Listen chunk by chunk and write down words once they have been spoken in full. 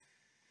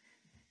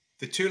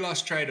The Two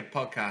Lost Trader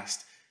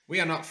podcast. We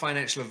are not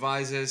financial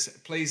advisors.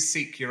 Please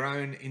seek your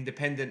own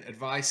independent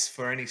advice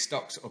for any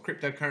stocks or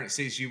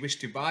cryptocurrencies you wish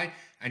to buy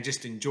and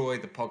just enjoy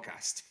the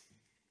podcast.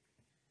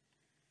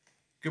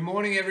 Good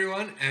morning,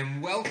 everyone,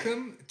 and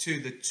welcome to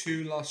the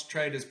Two Lost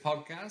Traders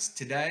podcast.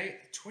 Today,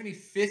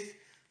 25th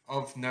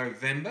of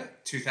November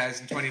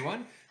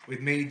 2021, with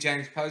me,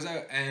 James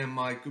Pozo, and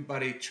my good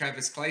buddy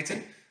Travis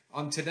Clayton.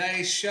 On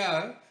today's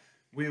show,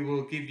 we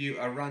will give you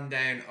a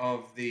rundown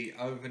of the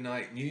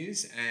overnight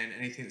news and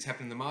anything that's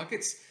happened in the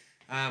markets.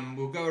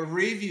 We'll go a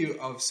review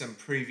of some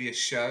previous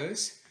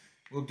shows.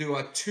 We'll do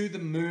a to the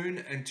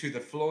moon and to the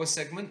floor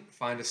segment,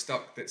 find a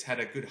stock that's had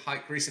a good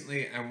hike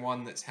recently and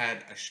one that's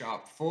had a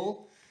sharp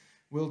fall.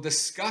 We'll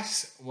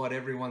discuss what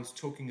everyone's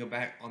talking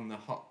about on the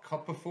Hot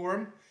Copper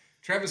Forum.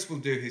 Travis will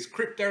do his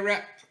crypto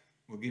wrap.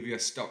 We'll give you a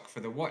stock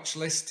for the watch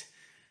list.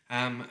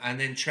 And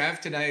then Trav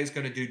today is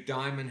going to do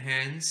Diamond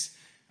Hands,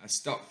 a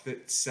stock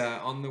that's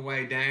on the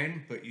way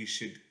down, but you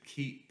should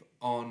keep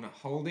on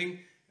holding.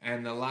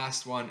 And the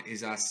last one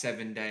is our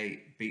 7-day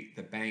Beat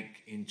the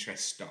Bank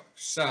interest stock.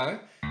 So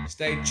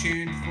stay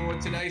tuned for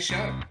today's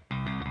show.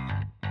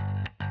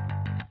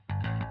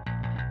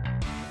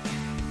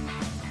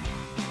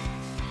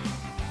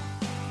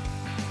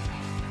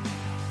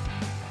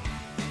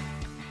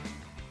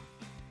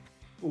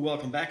 Well,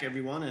 welcome back,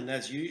 everyone. And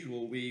as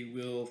usual, we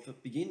will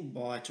begin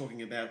by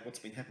talking about what's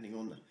been happening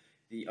on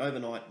the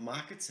overnight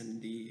markets and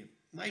the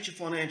major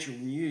financial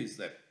news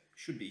that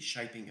should be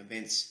shaping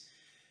events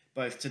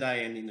both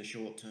today and in the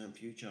short-term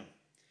future. And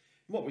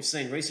what we've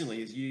seen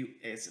recently is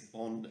US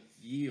bond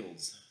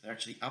yields. They're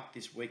actually up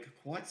this week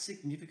quite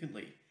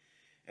significantly.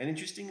 And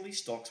interestingly,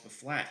 stocks were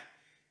flat,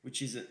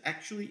 which is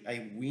actually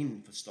a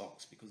win for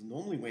stocks, because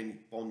normally when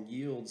bond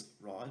yields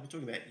rise, we're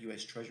talking about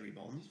US Treasury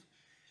bonds,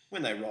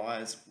 when they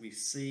rise, we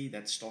see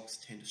that stocks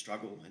tend to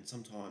struggle and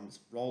sometimes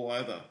roll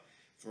over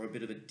for a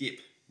bit of a dip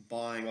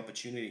buying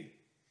opportunity.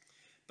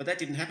 But that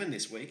didn't happen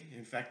this week.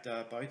 In fact,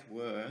 both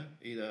were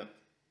either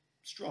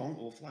strong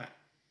or flat.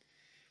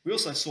 We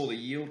also saw the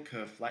yield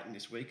curve flatten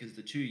this week as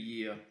the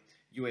 2-year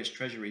US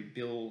Treasury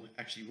bill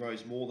actually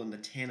rose more than the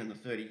 10 and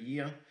the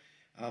 30-year.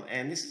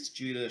 And this is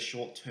due to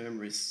short-term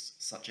risks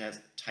such as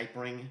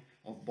tapering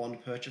of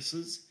bond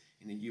purchases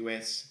in the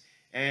US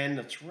and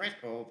the threat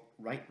of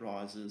rate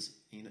rises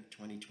in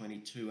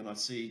 2022. And I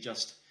see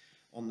just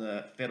on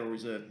the Federal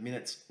Reserve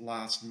minutes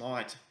last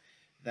night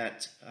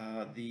that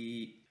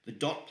the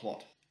dot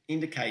plot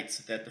indicates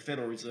that the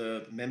Federal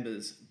Reserve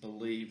members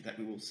believe that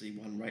we will see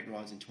one rate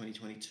rise in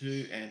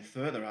 2022 and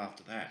further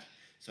after that.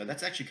 So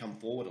that's actually come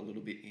forward a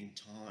little bit in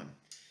time.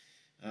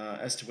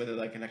 As to whether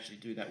they can actually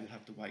do that, we'll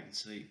have to wait and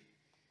see.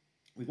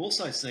 We've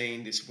also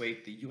seen this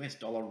week the US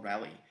dollar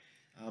rally,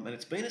 and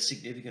it's been a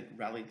significant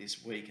rally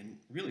this week and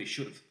really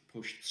should have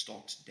pushed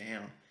stocks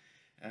down,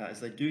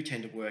 as they do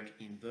tend to work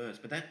inverse,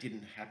 but that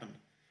didn't happen.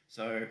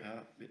 So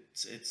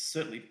it's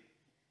certainly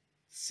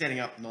setting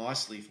up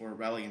nicely for a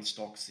rally in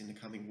stocks in the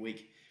coming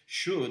week,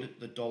 should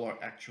the dollar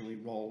actually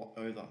roll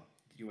over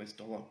the US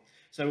dollar.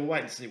 So we'll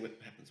wait and see what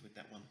happens with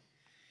that one.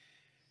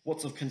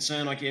 What's of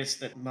concern, I guess,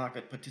 that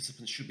market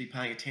participants should be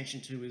paying attention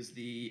to is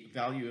the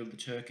value of the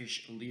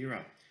Turkish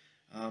lira.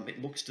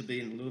 It looks to be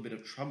in a little bit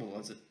of trouble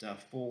as it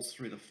falls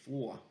through the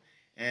floor.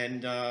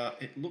 And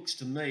it looks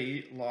to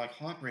me like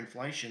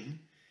hyperinflation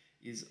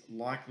is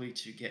likely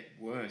to get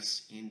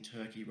worse in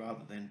Turkey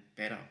rather than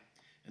better.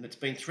 And it's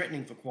been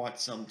threatening for quite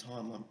some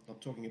time. I'm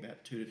talking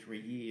about 2 to 3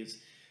 years,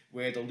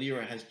 where the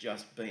lira has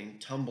just been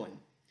tumbling.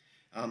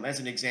 As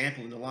an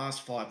example, in the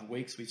last 5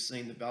 weeks, we've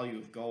seen the value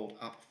of gold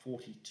up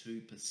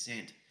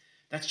 42%.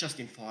 That's just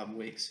in 5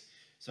 weeks.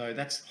 So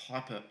that's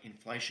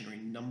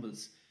hyperinflationary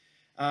numbers.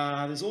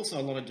 There's also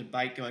a lot of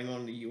debate going on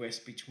in the US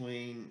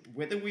between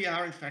whether we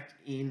are in fact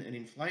in an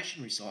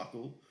inflationary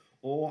cycle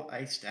or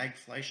a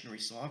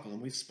stagflationary cycle.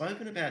 And we've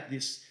spoken about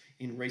this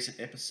in recent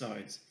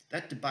episodes.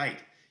 That debate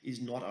is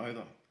not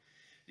over.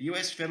 The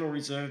US Federal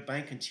Reserve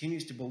Bank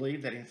continues to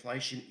believe that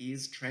inflation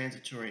is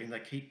transitory, and they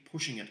keep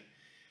pushing it.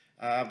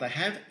 They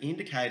have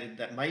indicated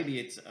that maybe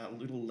it's a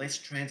little less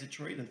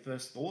transitory than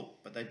first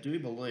thought, but they do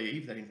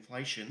believe that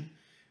inflation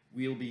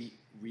will be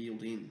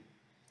reeled in.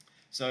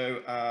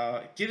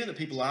 So given that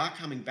people are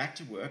coming back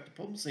to work, the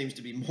problem seems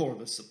to be more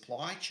of a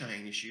supply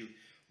chain issue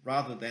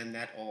rather than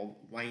that of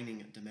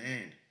waning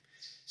demand.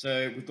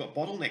 So we've got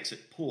bottlenecks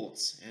at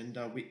ports, and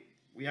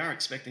we are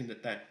expecting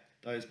that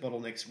those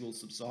bottlenecks will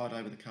subside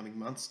over the coming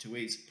months to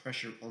ease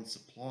pressure on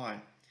supply.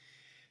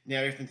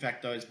 Now, if in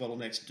fact those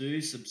bottlenecks do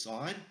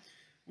subside,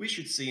 we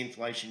should see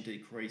inflation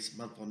decrease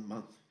month on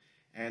month,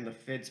 and the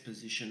Fed's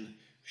position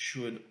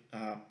should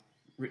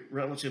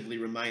relatively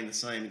remain the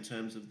same in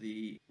terms of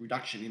the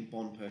reduction in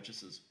bond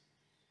purchases.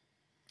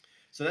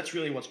 So that's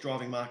really what's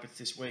driving markets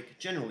this week.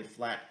 Generally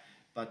flat,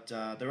 but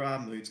there are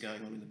moves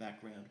going on in the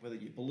background. Whether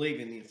you believe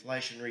in the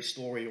inflationary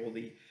story or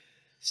the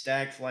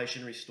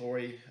stagflationary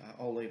story,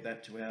 I'll leave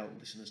that to our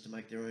listeners to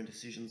make their own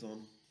decisions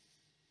on.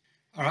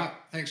 All right,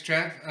 thanks,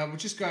 Trav. We'll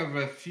just go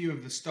over a few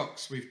of the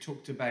stocks we've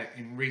talked about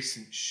in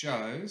recent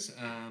shows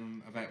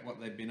about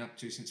what they've been up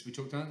to since we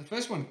talked about it. The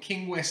first one,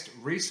 King West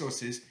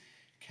Resources,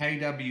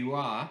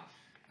 KWR.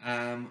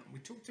 We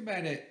talked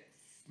about it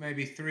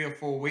maybe 3 or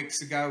 4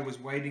 weeks ago. Was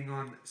waiting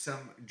on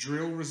some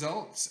drill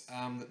results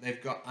that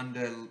they've got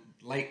under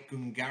Lake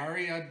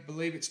Gungari, I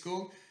believe it's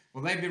called.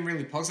 Well, they've been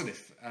really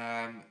positive.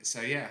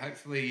 So yeah,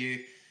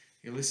 hopefully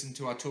you listen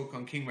to our talk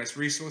on King West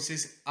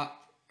Resources, up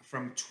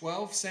from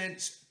 12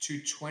 cents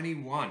to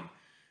 21,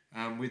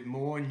 with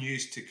more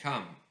news to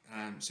come.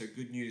 So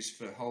good news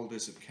for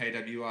holders of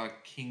KWR,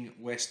 King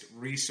West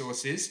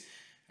Resources.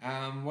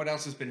 What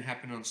else has been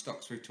happening on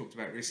stocks we've talked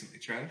about recently,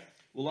 Trav?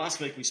 Well, last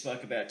week we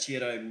spoke about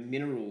Tietto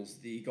Minerals,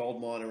 the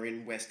gold miner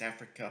in West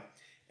Africa.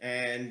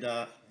 And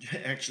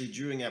actually,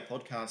 during our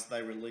podcast,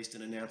 they released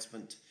an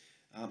announcement,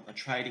 a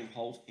trading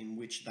halt in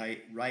which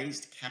they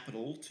raised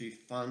capital to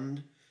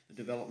fund the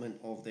development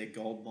of their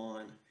gold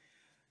mine.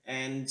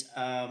 And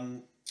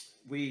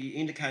we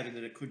indicated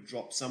that it could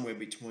drop somewhere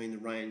between the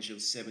range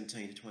of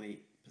 17 to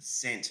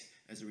 20%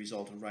 as a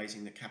result of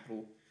raising the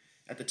capital.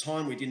 At the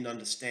time, we didn't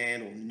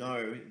understand or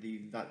know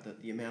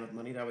the amount of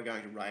money they were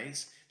going to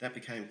raise. That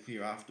became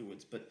clear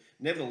afterwards. But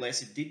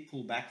nevertheless, it did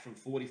pull back from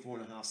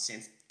 44.5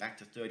 cents back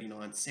to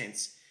 39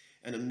 cents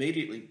and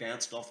immediately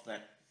bounced off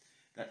that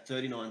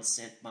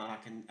 39-cent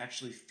mark and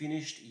actually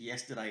finished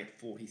yesterday at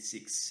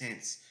 46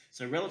 cents.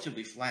 So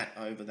relatively flat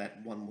over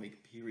that 1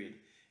 week period.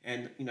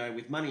 And,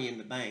 with money in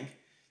the bank,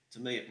 to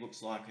me, this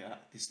looks like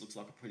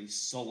a pretty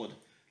solid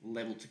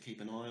level to keep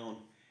an eye on.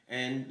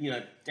 And,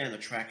 down the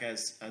track,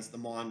 as the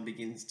mine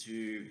begins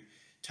to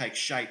take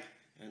shape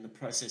and the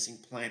processing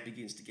plant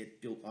begins to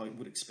get built, I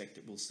would expect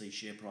that we'll see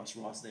share price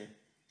rise there.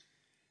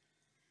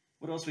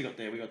 What else we got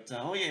there? We got,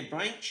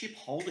 BrainChip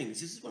Holdings.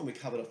 This is one we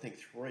covered, I think,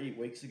 3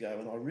 weeks ago,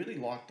 and I really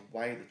liked the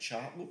way the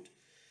chart looked.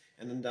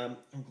 And I'm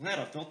glad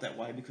I felt that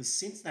way, because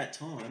since that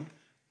time,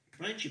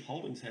 BrainChip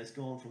Holdings has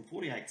gone from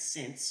 48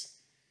 cents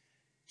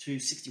to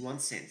 61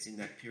 cents in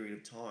that period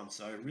of time.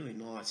 So a really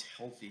nice,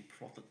 healthy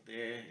profit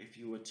there if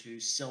you were to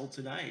sell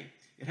today.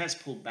 It has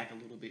pulled back a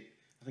little bit.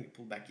 I think it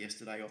pulled back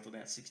yesterday off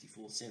about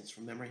 64 cents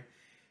from memory.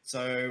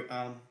 So,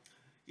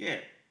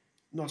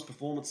 nice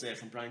performance there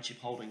from BrainChip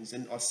Holdings.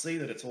 And I see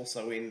that it's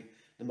also in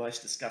the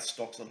most discussed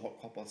stocks on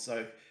Hot Copper.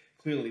 So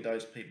clearly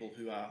those people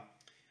who are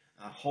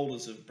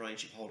holders of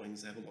BrainChip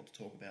Holdings have a lot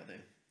to talk about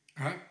there.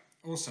 All right,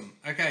 awesome.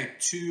 Okay,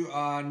 to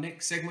our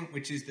next segment,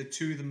 which is the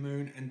To the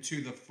Moon and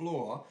To the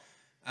Floor.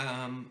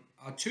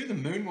 Our To the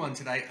Moon one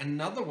today,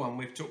 another one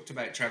we've talked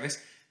about,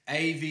 Travis,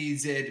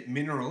 AVZ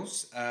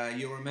Minerals.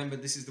 You'll remember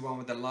this is the one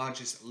with the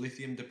largest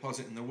lithium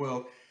deposit in the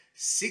world.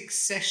 6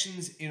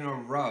 sessions in a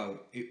row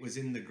it was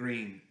in the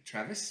green,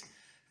 Travis.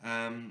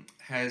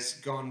 Has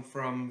gone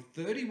from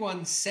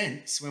 31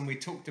 cents when we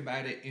talked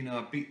about it in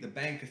our Beat the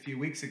Bank a few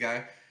weeks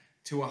ago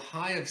to a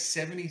high of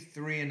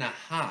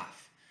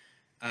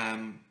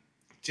 73.5.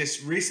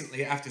 Just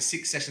recently, after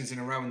 6 sessions in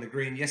a row in the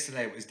green,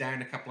 yesterday it was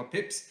down a couple of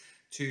pips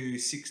to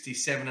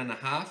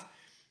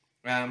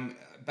 67.5.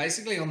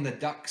 Basically on the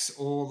ducks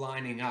all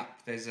lining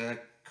up. There's a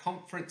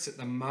conference at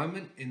the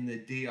moment in the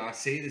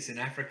DRC, this in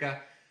Africa,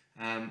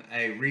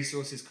 a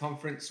resources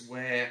conference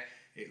where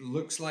it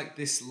looks like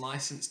this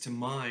license to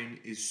mine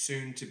is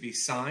soon to be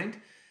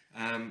signed.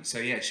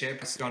 Share price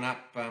has gone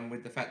up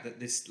with the fact that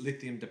this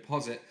lithium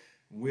deposit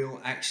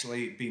will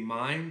actually be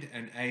mined,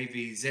 and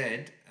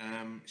AVZ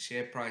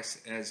share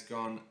price has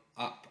gone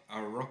up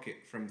a rocket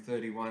from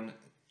 31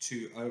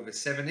 to over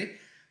 70.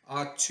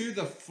 To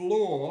the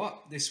floor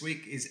this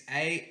week is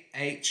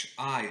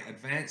AHI,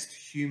 Advanced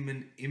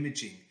Human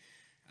Imaging.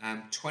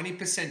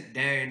 20%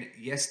 down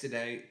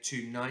yesterday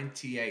to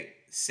 98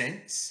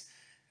 cents.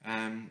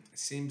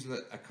 Seems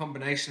that a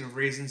combination of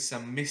reasons,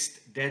 some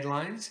missed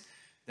deadlines.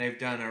 They've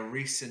done a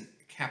recent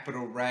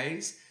capital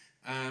raise.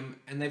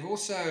 And they've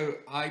also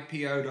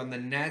IPO'd on the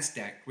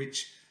NASDAQ,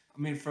 which,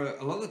 for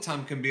a lot of the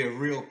time can be a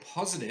real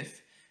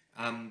positive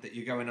that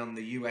you're going on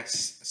the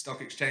US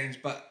stock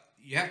exchange. But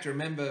you have to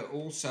remember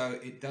also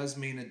it does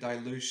mean a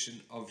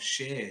dilution of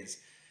shares.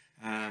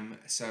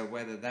 So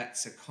whether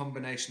that's a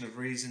combination of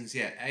reasons,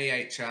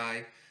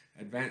 AHI,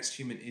 Advanced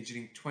Human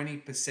Imaging,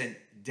 20%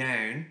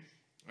 down.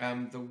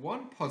 The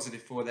one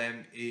positive for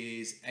them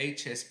is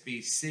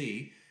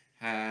HSBC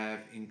have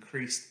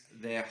increased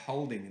their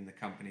holding in the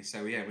company.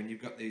 So when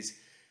you've got these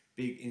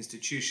big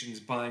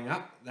institutions buying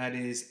up, that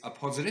is a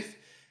positive.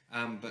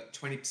 But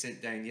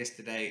 20% down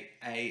yesterday,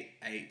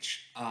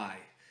 AHI.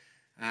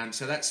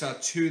 So that's our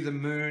To the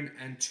Moon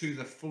and To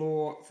the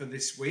Floor for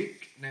this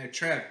week. Now,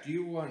 Trav, do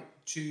you want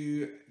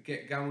to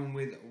get going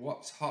with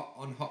what's hot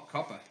on Hot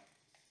Copper?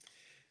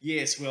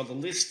 Yes, well,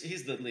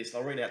 here's the list.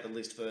 I'll read out the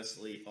list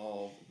firstly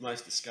of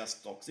most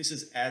discussed stocks. This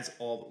is as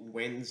of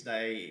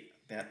Wednesday,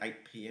 about 8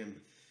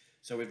 p.m.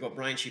 So we've got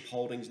BrainChip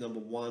Holdings,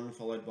 number 1,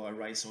 followed by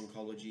Race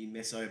Oncology,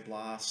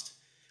 Mesoblast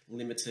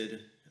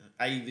Limited,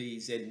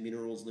 AVZ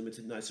Minerals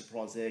Limited, no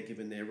surprise there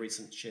given their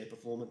recent share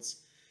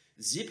performance.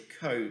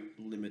 Zipco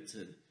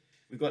Limited.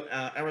 We've got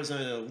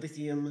Arizona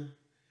Lithium,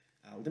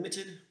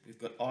 Limited, we've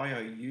got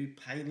IOU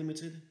Pay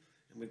Limited,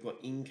 and we've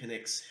got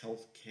Inconnex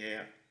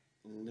Healthcare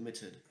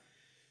Limited.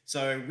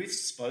 So we've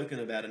spoken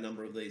about a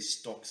number of these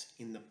stocks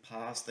in the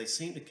past. They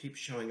seem to keep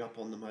showing up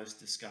on the most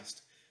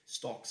discussed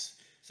stocks.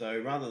 So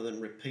rather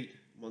than repeat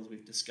ones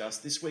we've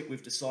discussed, this week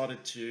we've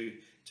decided to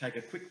take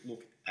a quick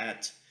look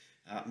at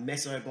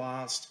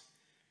Mesoblast.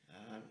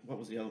 What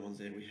was the other ones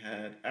there? We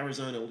had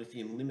Arizona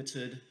Lithium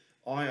Limited,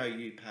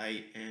 IOU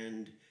Pay,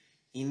 and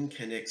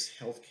Inconnex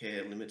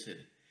Healthcare Limited.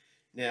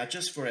 Now,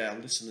 just for our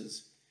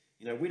listeners,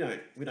 we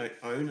don't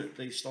own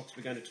these stocks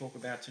we're going to talk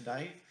about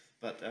today,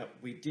 but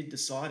we did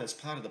decide as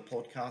part of the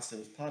podcast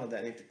and as part of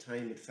that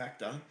entertainment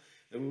factor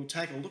that we will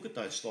take a look at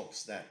those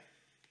stocks that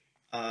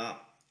are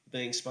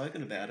being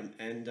spoken about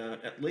and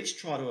at least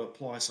try to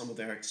apply some of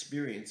our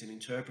experience in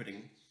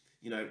interpreting,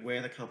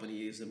 where the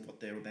company is and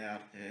what they're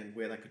about and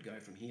where they could go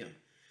from here.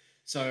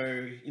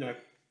 So,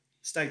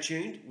 stay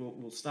tuned.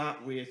 We'll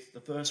start with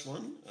the first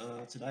one.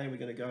 Today we're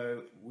going to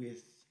go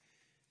with,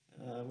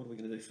 what are we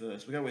going to do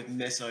first? We go with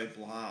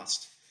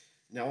Mesoblast.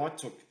 Now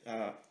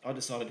I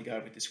decided to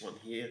go with this one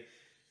here.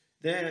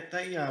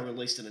 They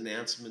released an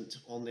announcement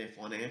on their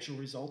financial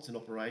results and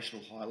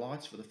operational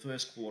highlights for the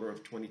first quarter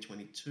of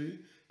 2022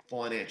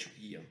 financial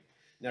year.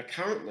 Now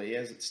currently,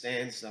 as it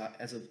stands,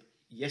 as of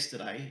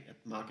yesterday at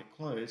market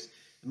close,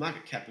 the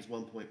market cap was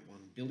 1.1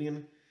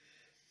 billion.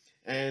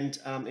 And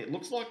it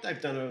looks like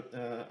they've done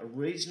a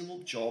reasonable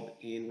job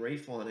in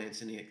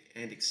refinancing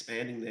and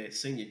expanding their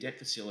senior debt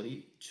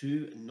facility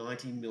to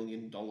 $90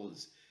 million.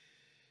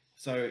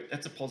 So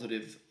that's a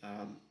positive.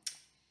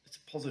 It's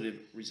a positive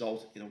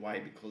result in a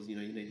way because you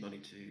need money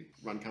to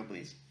run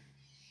companies.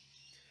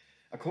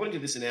 According to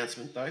this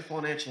announcement, though,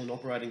 financial and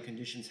operating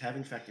conditions have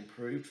in fact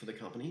improved for the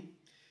company.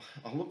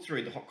 I looked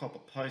through the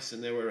HotCopper posts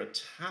and there were a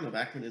ton of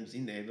acronyms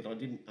in there that I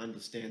didn't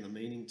understand the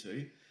meaning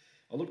to.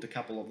 I looked a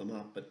couple of them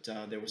up, but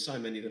there were so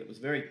many that it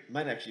was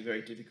made actually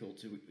very difficult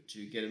to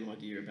get an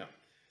idea about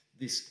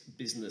this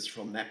business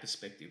from that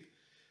perspective.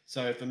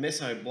 So for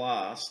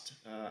Mesoblast,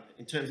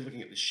 in terms of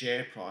looking at the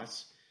share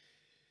price,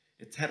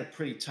 it's had a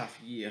pretty tough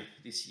year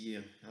this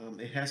year.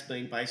 It has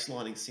been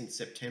baselining since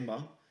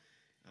September,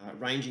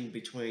 ranging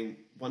between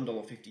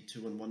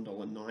 $1.52 and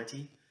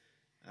 $1.90.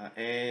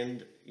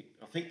 And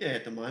I think they're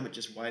at the moment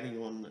just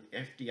waiting on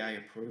FDA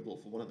approval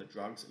for one of the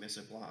drugs that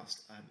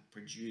Mesoblast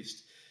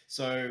produced.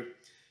 So,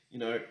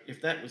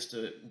 if that was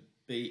to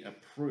be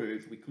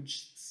approved, we could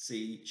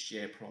see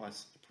share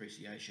price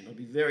appreciation. I'd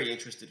be very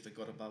interested if it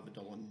got above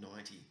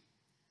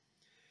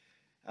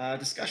 $1.90.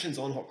 Discussions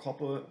on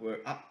HotCopper were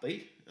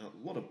upbeat, a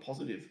lot of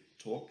positive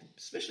talk,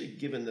 especially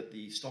given that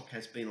the stock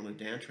has been on a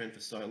downtrend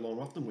for so long.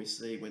 Often we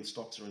see when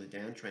stocks are in a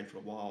downtrend for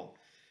a while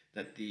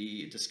that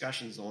the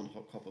discussions on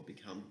HotCopper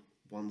become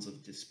ones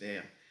of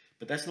despair.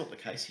 But that's not the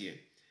case here.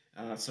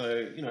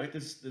 So,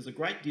 there's a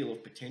great deal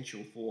of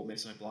potential for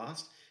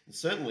Mesoblast. And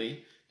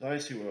certainly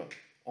those who are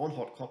on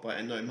HotCopper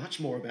and know much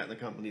more about the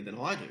company than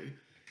I do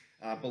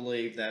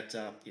believe that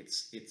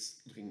it's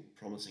looking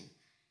promising.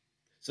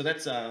 So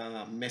that's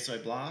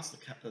Mesoblast.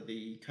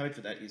 The code for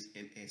that is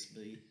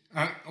MSB.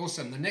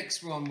 Awesome. The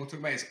next one we'll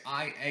talk about is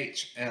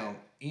IHL,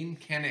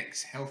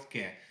 Inconnex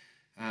Healthcare.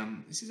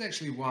 This is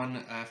actually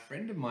one a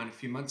friend of mine a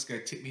few months ago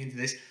tipped me into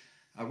this.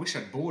 I wish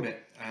I'd bought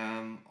it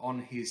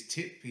on his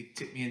tip. He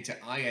tipped me into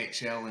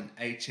IHL and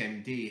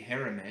HMD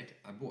Heramed.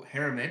 I bought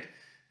Heramed,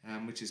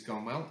 which has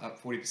gone well,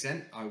 up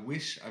 40%. I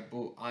wish I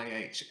bought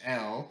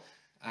IHL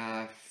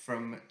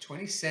from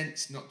 20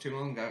 cents not too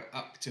long ago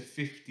up to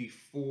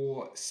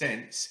 54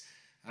 cents.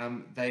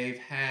 They've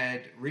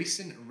had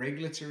recent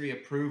regulatory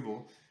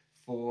approval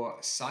for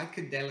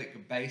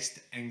psychedelic-based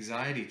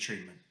anxiety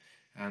treatment.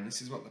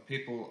 This is what the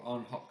people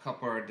on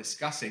HotCopper are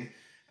discussing.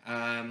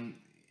 I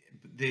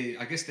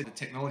guess the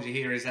technology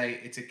here is a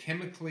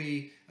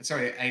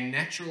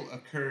natural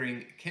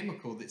occurring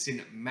chemical that's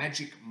in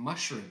magic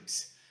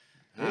mushrooms.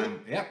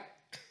 Yep,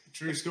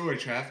 true story,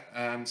 Trav.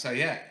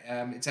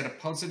 It's had a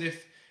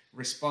positive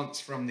response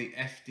from the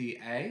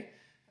FDA.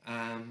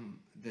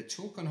 The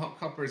talk on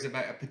HotCopper is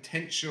about a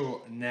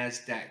potential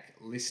NASDAQ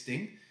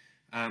listing,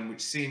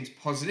 which seems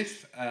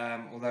positive,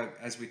 although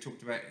as we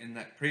talked about in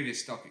that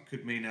previous stock, it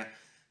could mean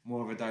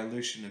more of a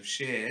dilution of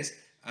shares.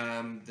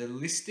 The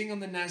listing on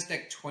the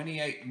NASDAQ,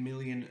 $28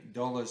 million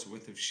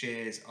worth of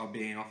shares are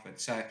being offered.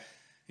 So,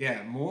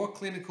 yeah, more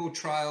clinical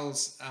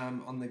trials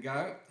on the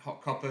go.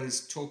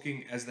 HotCopper's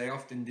talking, as they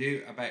often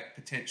do, about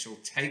potential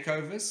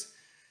takeovers.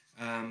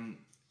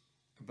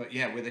 But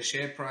yeah, with a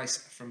share price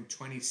from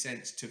 20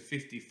 cents to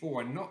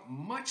 54, not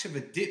much of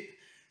a dip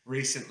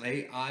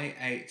recently.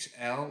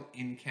 IHL,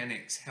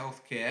 Inconnex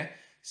Healthcare,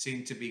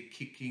 seem to be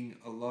kicking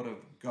a lot of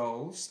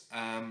goals.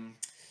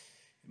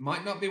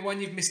 Might not be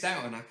one you've missed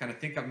out on. I kind of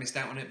think I've missed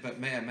out on it, but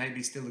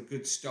maybe still a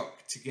good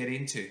stock to get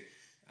into.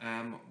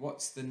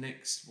 What's the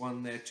next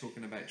one they're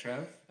talking about,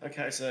 Trav?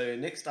 Okay, so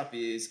next up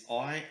is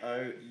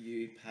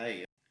IOU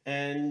Pay.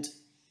 And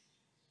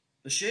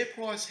the share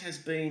price has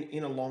been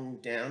in a long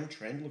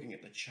downtrend, looking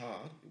at the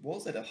chart. It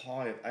was at a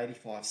high of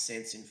 85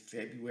 cents in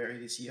February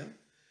this year,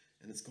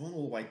 and it's gone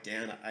all the way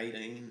down to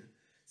 18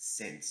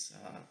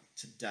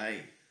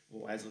 today,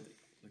 or as of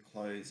the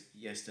close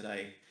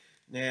yesterday.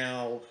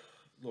 Now,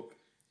 look,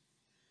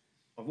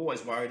 I've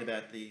always worried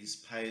about these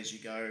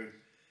pay-as-you-go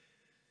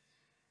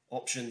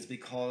options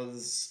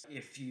because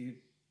if you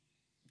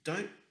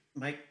don't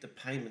make the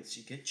payments,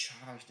 you get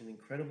charged an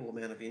incredible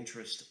amount of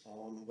interest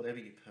on whatever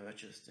you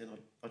purchased. And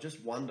I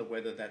just wonder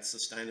whether that's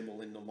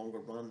sustainable in the longer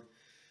run.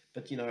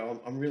 But,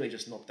 I'm really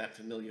just not that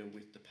familiar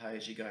with the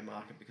pay-as-you-go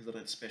market because I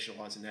don't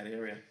specialise in that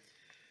area.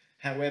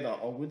 However,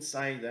 I would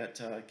say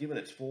that given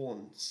it's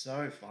fallen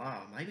so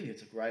far, maybe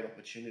it's a great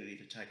opportunity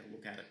to take a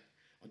look at it.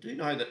 I do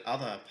know that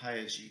other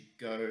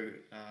pay-as-you-go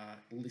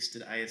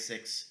listed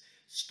ASX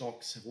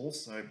stocks have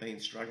also been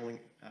struggling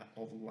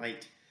of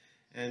late.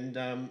 And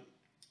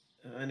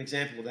an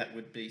example of that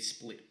would be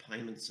split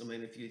payments. I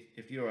mean,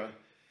 if you're a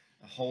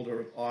holder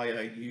of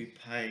IOU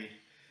Pay,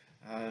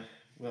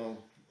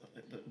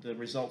 the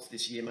results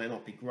this year may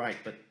not be great,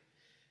 but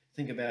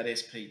think about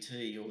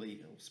SPT or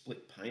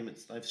split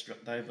payments.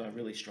 They've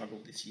really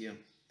struggled this year.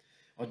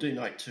 I do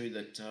note too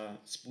that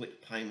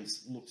split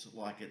payments looks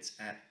like it's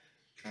at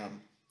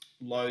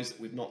lows that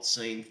we've not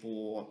seen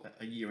for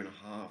a year and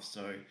a half.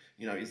 So,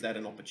 is that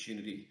an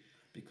opportunity?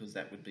 Because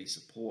that would be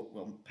support.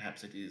 Well,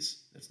 perhaps it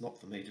is. It's not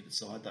for me to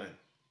decide though.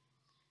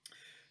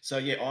 So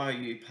yeah,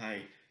 IOU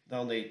Pay,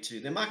 they'll need to.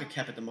 Their market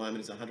cap at the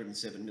moment is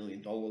 $107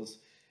 million,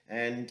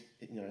 and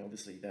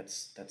obviously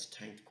that's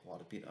tanked quite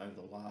a bit over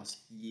the last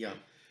year.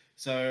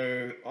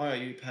 So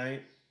IOU Pay,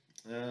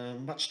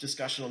 much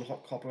discussion on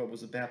Hot Copper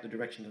was about the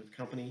direction of the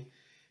company,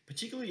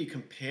 particularly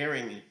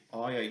comparing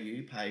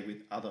IOU Pay with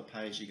other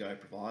pay-as-you-go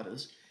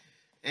providers.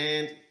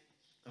 And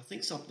I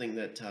think something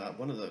that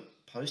one of the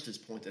posters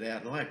pointed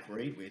out, and I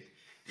agreed with,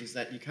 is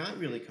that you can't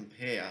really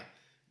compare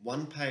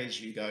one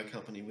pay-as-you-go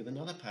company with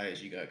another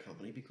pay-as-you-go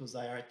company because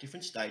they are at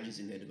different stages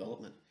in their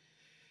development.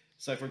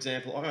 So, for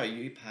example,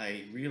 IOU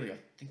Pay really, I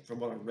think from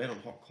what I read on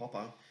Hot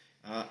Copper,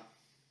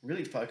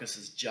 really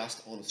focuses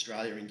just on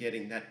Australia and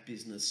getting that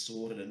business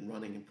sorted and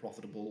running and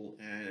profitable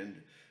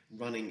and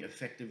running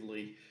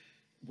effectively.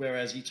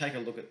 Whereas you take a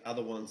look at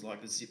other ones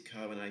like the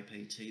Zipco and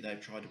APT,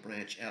 they've tried to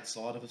branch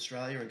outside of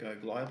Australia and go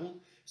global.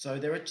 So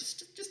they're at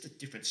just at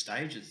different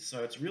stages.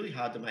 So it's really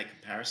hard to make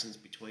comparisons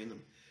between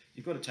them.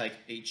 You've got to take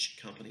each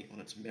company on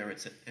its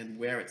merits and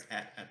where it's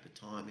at the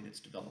time in its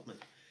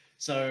development.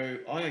 So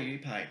IOU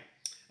Pay,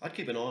 I'd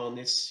keep an eye on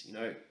this.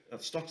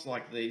 Stocks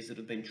like these that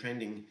have been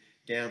trending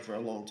down for a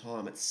long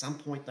time, at some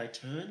point they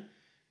turn,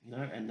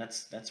 and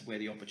that's where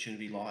the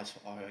opportunity lies for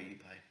IOU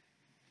Pay.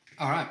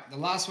 All right, the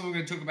last one we're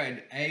going to talk about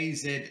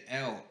is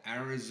AZL,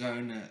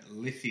 Arizona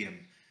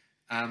Lithium.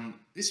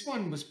 This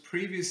one was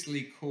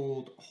previously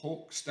called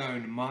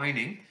Hawkstone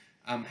Mining,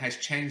 has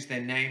changed their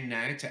name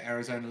now to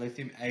Arizona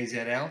Lithium,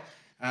 AZL.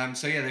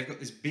 They've got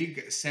this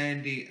big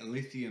sandy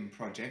lithium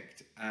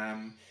project.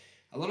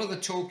 A lot of the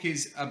talk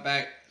is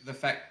about the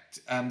fact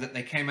that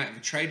they came out of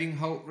a trading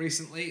halt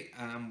recently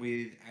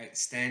with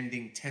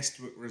outstanding test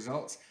work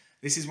results.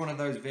 This is one of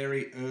those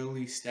very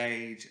early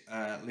stage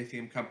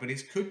lithium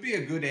companies. Could be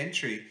a good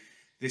entry,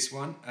 this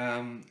one.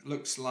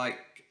 Looks like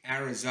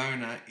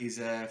Arizona is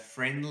a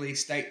friendly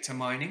state to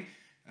mining.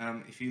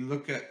 If you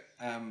look at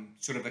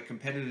sort of a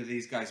competitor to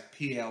these guys,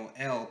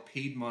 PLL,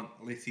 Piedmont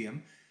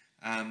Lithium,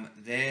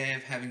 they're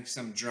having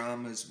some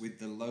dramas with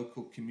the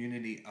local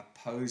community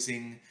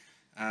opposing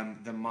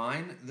the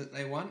mine that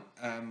they want.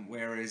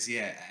 Whereas,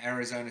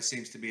 Arizona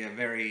seems to be a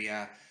very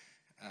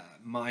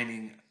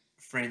mining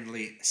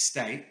friendly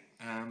state.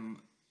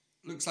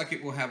 Looks like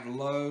it will have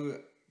low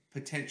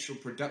potential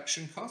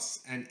production costs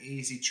and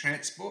easy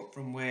transport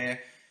from where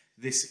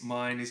this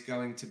mine is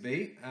going to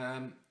be.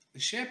 The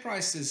share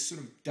price has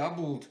sort of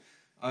doubled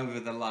over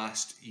the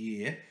last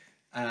year.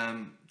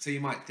 So you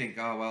might think,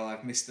 oh, well,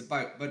 I've missed the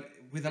boat. But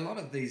with a lot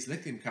of these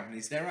lithium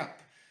companies, they're up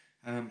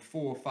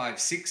 4, 5,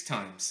 6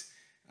 times.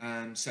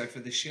 So for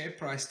the share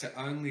price to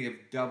only have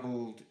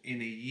doubled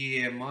in a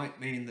year might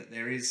mean that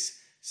there is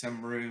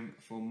some room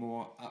for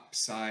more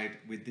upside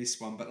with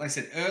this one. But like I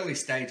said, early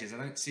stages, I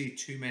don't see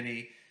too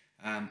many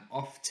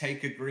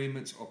off-take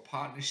agreements or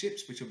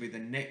partnerships, which will be the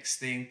next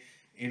thing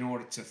in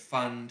order to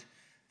fund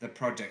the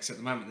projects. At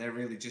the moment, they're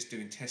really just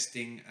doing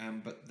testing,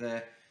 but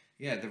the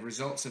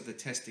results of the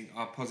testing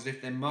are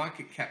positive. Their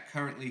market cap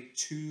currently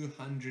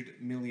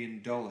 $200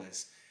 million.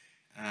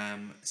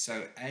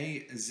 So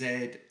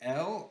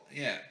AZL,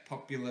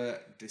 popular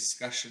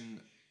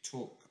discussion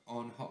talk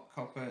on Hot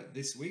Copper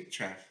this week,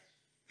 Trav.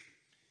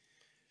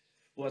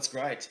 Well, that's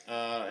great,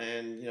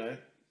 and we'll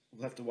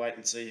have to wait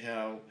and see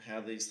how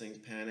these things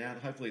pan out.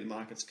 Hopefully, the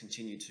markets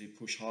continue to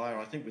push higher.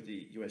 I think with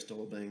the US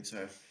dollar being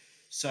so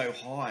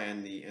high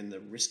and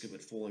the risk of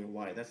it falling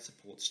away, that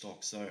supports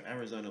stocks. So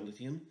Arizona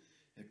Lithium,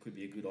 it could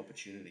be a good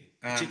opportunity,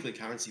 particularly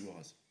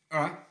currency-wise.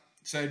 All right.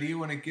 So do you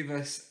want to give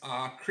us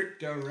our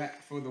crypto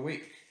wrap for the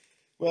week?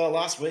 Well,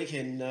 last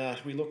weekend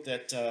we looked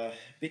at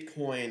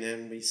Bitcoin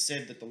and we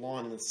said that the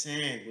line in the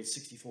sand was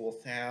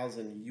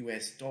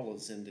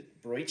 $64,000 and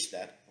it breached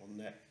that on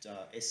that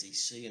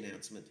SEC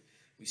announcement.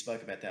 We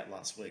spoke about that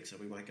last week, so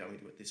we won't go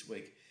into it this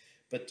week.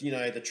 But,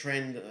 the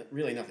trend,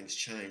 really nothing's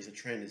changed. The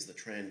trend is the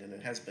trend, and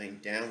it has been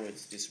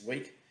downwards this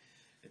week.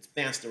 It's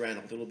bounced around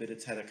a little bit.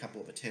 It's had a couple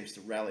of attempts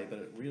to rally, but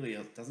it really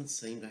doesn't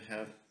seem to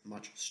have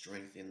much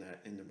strength in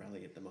the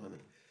rally at the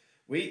moment.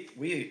 We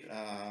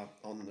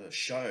on the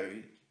show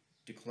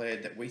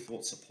declared that we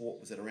thought support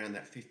was at around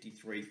that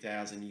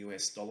 53,000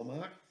 US dollar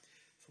mark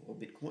for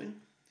Bitcoin,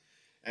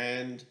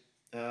 and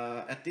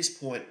at this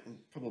point, I'm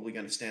probably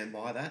going to stand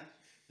by that.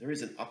 There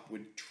is an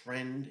upward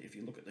trend. If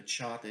you look at the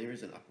chart, there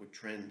is an upward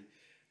trend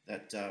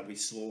that we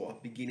saw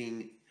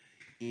beginning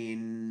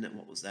in,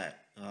 what was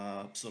that,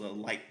 sort of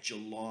late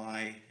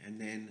July, and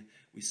then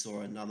we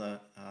saw another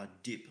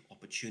dip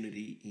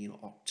opportunity in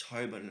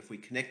October. And if we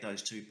connect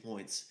those 2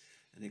 points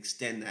and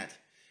extend that,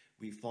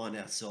 we find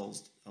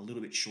ourselves a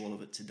little bit short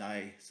of it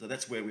today. So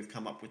that's where we've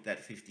come up with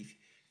that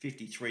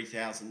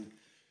 $53,000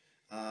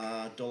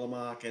 dollar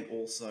mark, and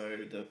also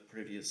the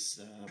previous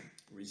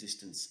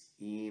resistance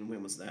in,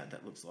 when was that?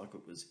 That looks like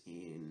it was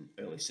in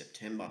early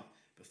September,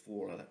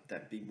 before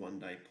that big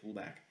one-day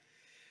pullback.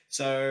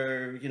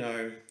 So,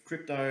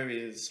 crypto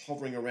is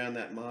hovering around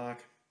that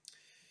mark.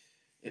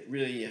 It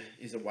really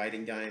is a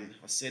waiting game.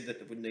 I said that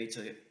it would need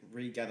to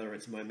regather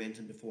its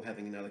momentum before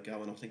having another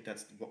go, and I think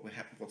that's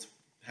what's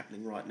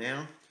happening right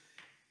now.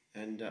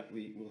 And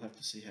we will have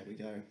to see how we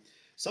go.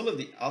 Some of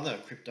the other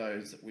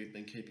cryptos that we've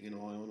been keeping an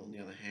eye on the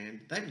other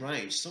hand, they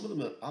range. Some of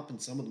them are up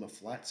and some of them are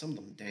flat, some of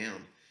them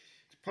down.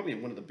 Probably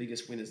one of the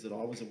biggest winners that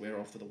I was aware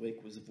of for the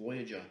week was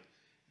Voyager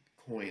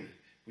coin,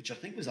 which I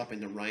think was up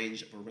in the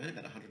range of around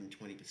about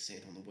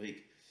 120% on the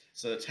week.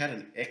 So it's had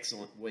an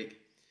excellent week.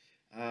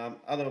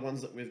 Other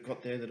ones that we've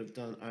got there that have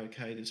done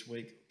okay this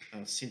week,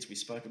 since we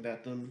spoke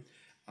about them,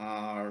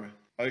 are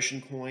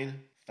Ocean Coin,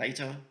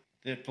 Theta.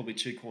 They're probably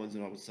two coins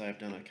that I would say have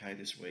done okay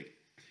this week.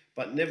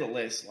 But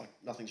nevertheless,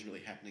 nothing's really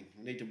happening.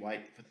 We need to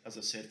wait, as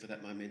I said, for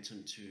that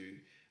momentum to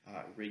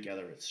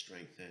regather its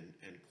strength and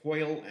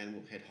coil, and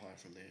we'll head higher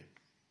from there.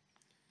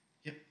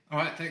 Yep. All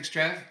right, thanks,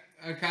 Trav.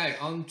 Okay,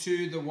 on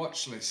to the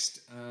watch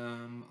list.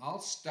 I'll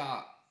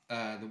start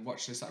the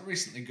watch list. I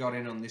recently got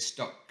in on this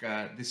stock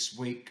this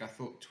week. I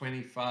thought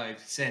 25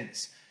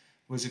 cents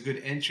was a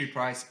good entry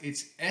price.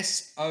 It's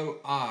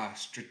SOR,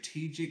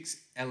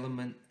 Strategics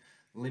Element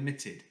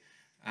Limited.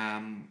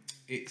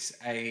 It's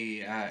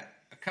a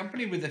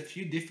company with a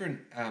few different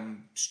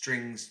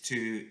strings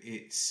to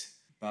its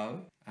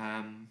bow.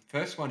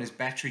 First one is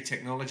battery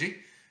technology.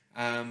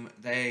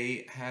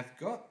 They have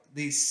got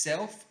these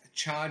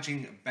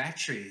self-charging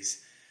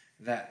batteries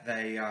that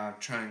they are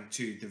trying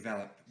to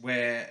develop,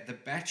 where the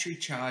battery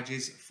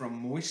charges from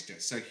moisture.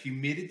 So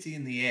humidity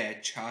in the air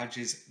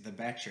charges the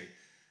battery.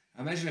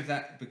 Imagine if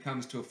that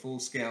becomes to a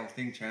full-scale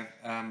thing, Trav.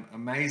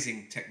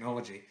 Amazing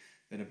technology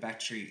that a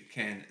battery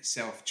can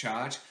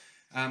self-charge.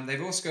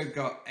 They've also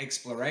got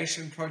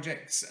exploration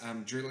projects,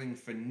 drilling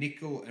for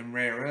nickel and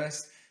rare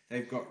earths.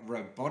 They've got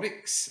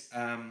robotics.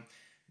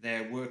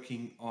 They're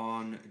working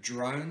on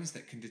drones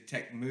that can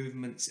detect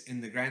movements in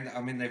the ground.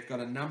 I mean, they've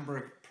got a number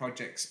of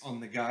projects on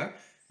the go,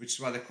 which is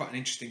why they're quite an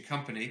interesting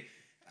company.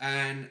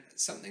 And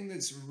something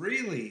that's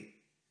really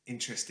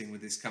interesting with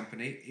this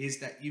company is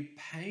that you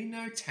pay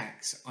no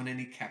tax on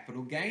any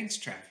capital gains,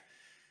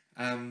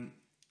 Trav.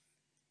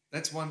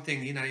 That's one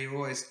thing, you're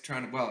always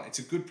trying to, well, it's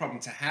a good problem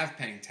to have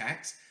paying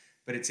tax,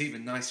 but it's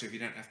even nicer if you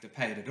don't have to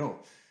pay it at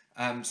all.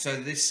 So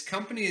this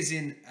company is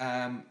in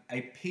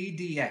a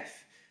PDF.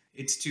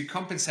 It's to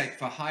compensate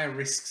for higher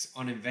risks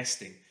on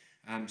investing.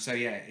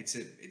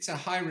 It's a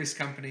high risk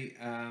company,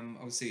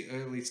 obviously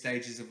early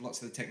stages of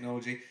lots of the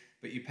technology,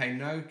 but you pay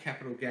no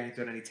capital gains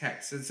on any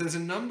tax. So there's a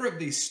number of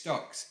these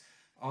stocks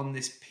on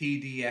this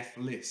PDF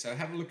list. So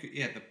have a look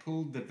at, the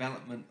Pool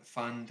Development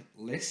Fund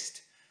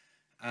list.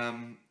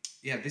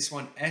 This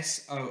one,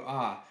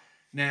 SOR.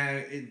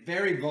 Now,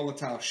 very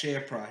volatile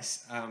share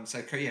price.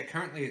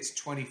 Currently it's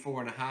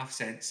 24.5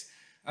 cents.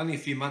 Only a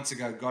few months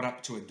ago got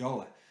up to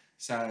 $1.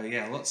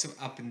 So lots of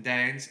up and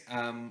downs.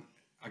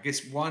 I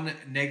guess one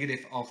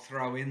negative I'll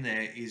throw in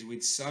there is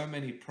with so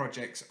many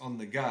projects on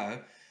the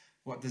go,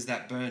 what does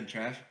that burn,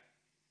 Trav?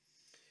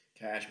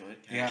 Cash,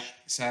 mate. Cash. Yeah,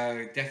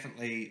 so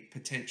definitely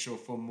potential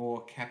for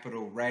more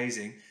capital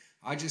raising.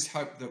 I just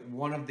hope that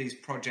one of these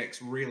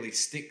projects really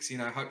sticks.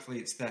 Hopefully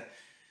it's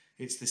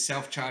the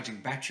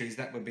self-charging batteries.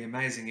 That would be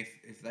amazing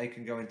if they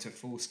can go into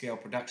full-scale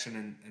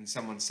production and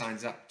someone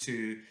signs up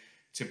to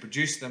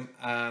produce them.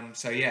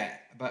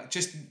 But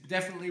just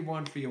definitely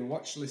one for your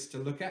watch list to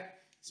look at,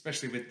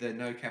 especially with the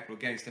no capital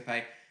gains to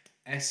pay.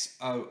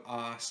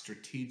 SOR,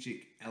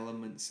 Strategic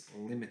Elements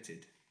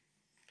Limited.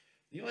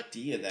 The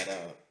idea that a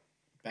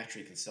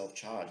battery can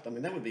self-charge,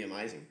 that would be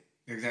amazing.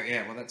 Exactly,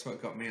 yeah. Well, that's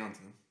what got me onto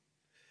them.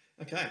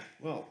 Okay,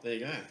 well, there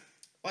you go.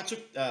 I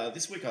took,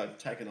 this week I've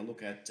taken a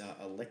look at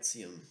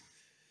Alexium.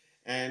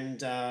 And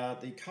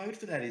the code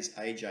for that is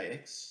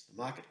AJX. The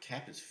market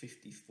cap is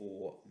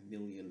 $54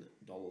 million.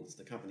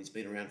 The company's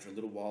been around for a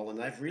little while, and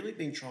they've really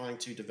been trying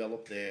to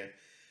develop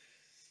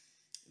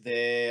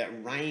their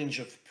range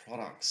of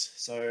products.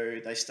 So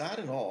they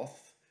started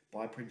off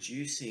by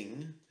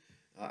producing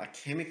a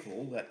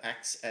chemical that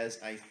acts as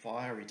a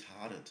fire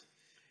retardant.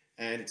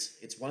 and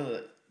it's one of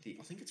the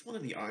I think it's one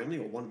of the only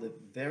or one of the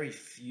very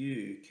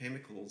few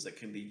chemicals that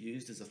can be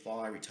used as a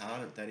fire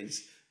retardant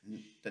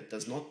that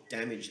does not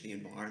damage the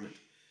environment.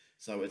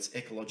 So it's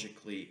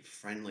ecologically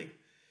friendly.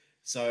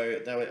 So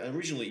they were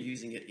originally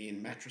using it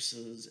in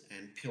mattresses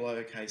and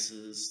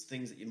pillowcases,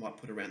 things that you might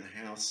put around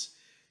the house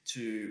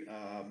to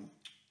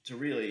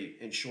really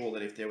ensure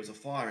that if there was a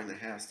fire in the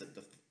house that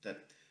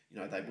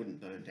they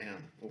wouldn't burn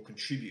down or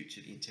contribute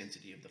to the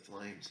intensity of the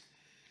flames.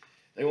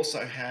 They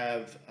also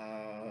have,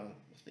 I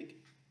think,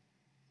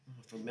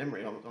 from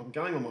memory, I'm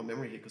going on my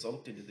memory here because I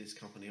looked into this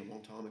company a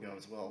long time ago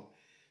as well.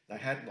 They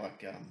had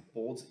like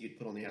boards that you'd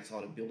put on the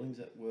outside of buildings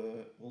that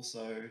were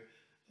also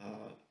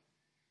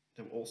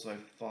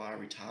fire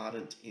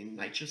retardant in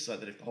nature, so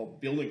that if the whole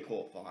building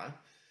caught fire,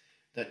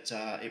 that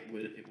it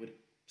would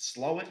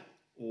slow it,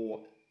 or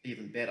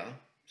even better,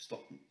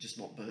 just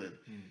not burn.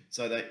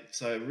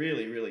 So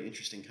really, really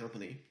interesting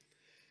company.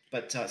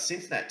 But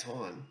since that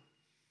time,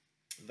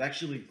 they've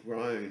actually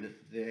grown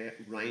their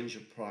range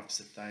of products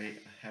that they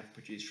have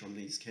produced from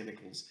these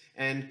chemicals,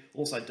 and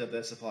also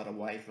diversified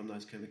away from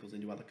those chemicals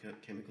into other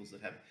chemicals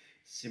that have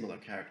similar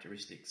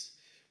characteristics.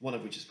 One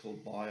of which is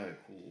called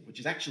BioCool, which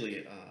is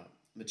actually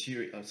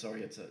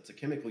it's a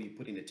chemical you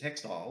put into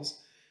textiles,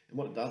 and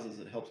what it does is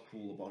it helps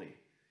cool the body.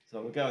 So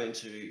we'll go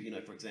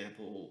into, for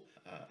example,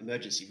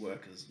 emergency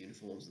workers'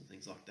 uniforms and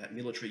things like that,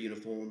 military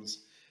uniforms,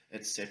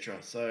 etc.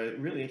 So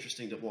really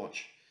interesting to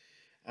watch.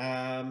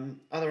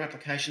 Other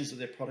applications of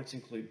their products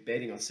include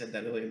bedding, I said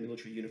that earlier,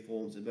 military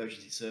uniforms,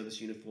 emergency service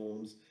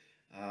uniforms,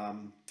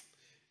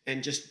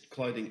 and just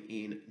clothing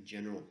in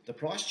general. The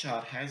price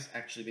chart has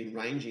actually been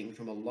ranging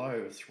from a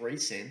low of 3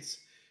 cents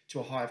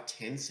to a high of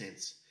 10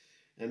 cents.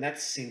 And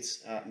that's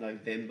since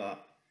November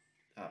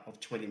of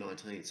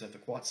 2019. So for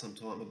quite some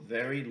time, a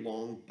very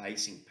long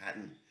basing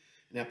pattern.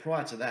 Now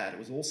prior to that, it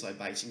was also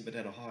basing, but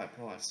at a higher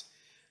price.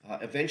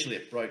 Eventually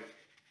it broke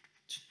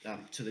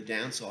to the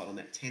downside on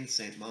that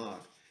 10-cent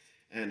mark,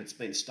 and it's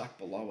been stuck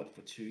below it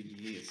for 2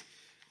 years.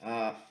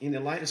 In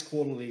their latest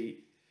quarterly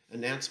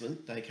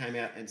announcement, they came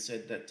out and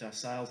said that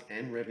sales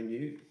and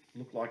revenue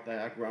look like they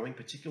are growing,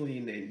 particularly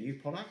in their new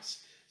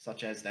products,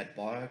 such as that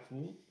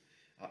BioCool,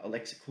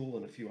 Alexa-Cool,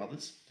 and a few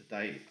others that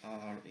they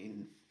are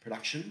in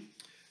production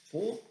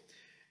for.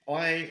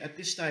 At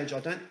this stage, I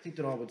don't think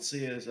that I would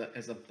see it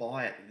as a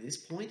buy at this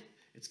point.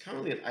 It's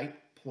currently at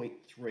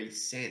 8.3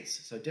 cents,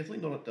 so definitely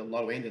not at the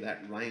low end of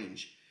that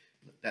range,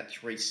 that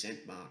 3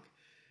 cent mark.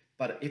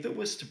 But if it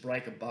was to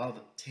break above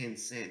 10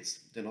 cents,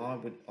 then I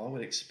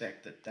would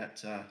expect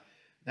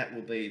that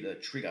will be the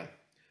trigger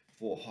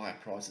for higher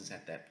prices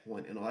at that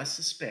point. And I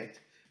suspect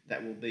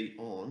that will be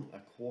on a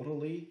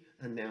quarterly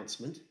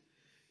announcement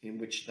in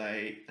which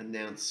they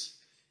announce,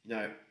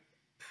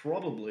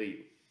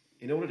 probably,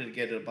 in order to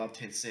get it above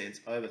 10 cents,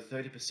 over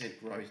 30%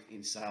 growth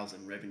in sales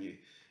and revenue,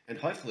 and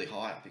hopefully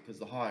higher, because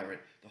the higher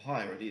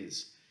it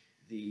is,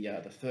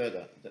 the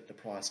further that the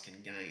price can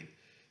gain.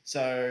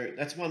 So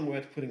that's one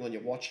worth putting on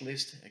your watch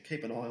list.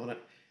 Keep an eye on it,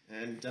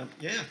 and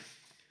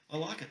I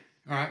like it.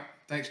 All right,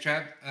 thanks,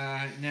 Trav.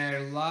 Now,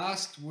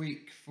 last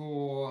week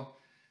for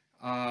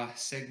our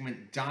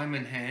segment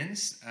Diamond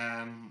Hands,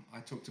 I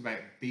talked about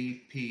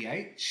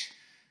BPH.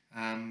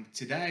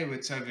 Today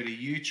it's over to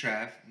you,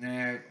 Trav.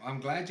 Now,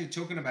 I'm glad you're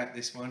talking about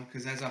this one,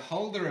 because as a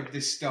holder of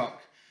this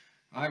stock,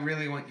 I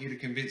really want you to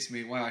convince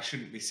me why I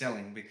shouldn't be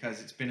selling,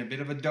 because it's been a bit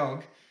of a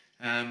dog,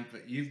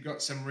 but you've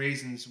got some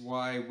reasons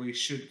why we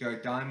should go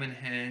Diamond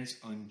Hands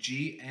on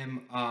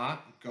GMR,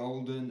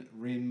 Golden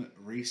Rim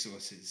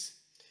Resources.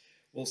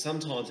 Well,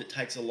 sometimes it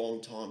takes a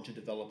long time to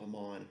develop a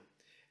mine.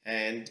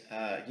 And,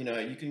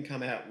 you can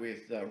come out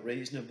with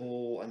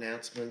reasonable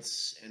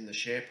announcements and the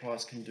share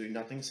price can do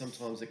nothing.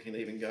 Sometimes it can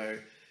even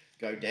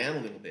go down a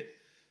little bit.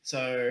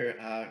 So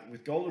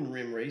with Golden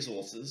Rim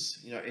Resources,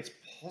 it's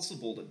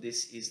possible that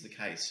this is the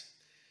case.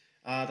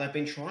 They've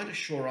been trying to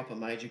shore up a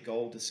major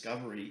gold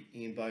discovery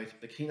in both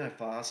Burkina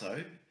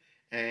Faso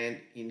and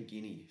in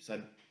Guinea.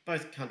 So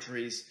both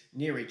countries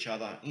near each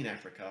other in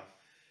Africa.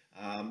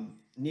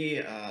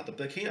 Near the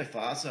Burkina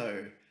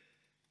Faso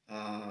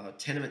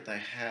tenement they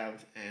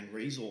have and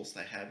resource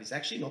they have is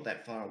actually not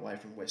that far away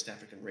from West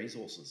African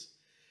resources,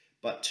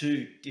 but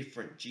two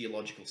different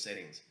geological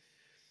settings.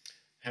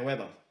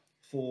 However,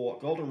 for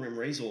Golden Rim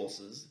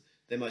Resources,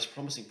 their most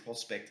promising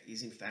prospect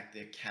is in fact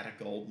their Kata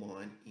gold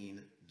mine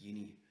in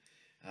Guinea,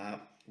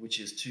 which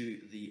is to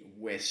the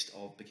west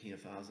of Burkina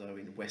Faso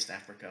in West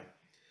Africa.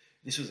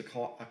 This was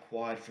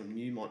acquired from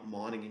Newmont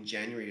Mining in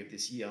January of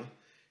this year,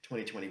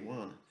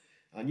 2021.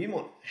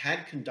 Newmont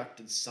had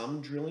conducted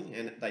some drilling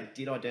and they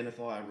did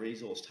identify a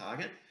resource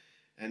target,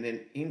 and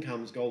then in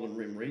comes Golden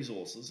Rim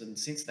Resources, and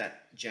since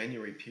that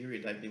January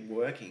period they've been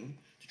working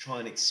to try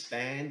and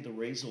expand the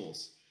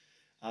resource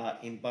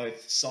in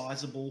both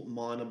sizable,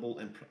 mineable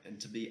and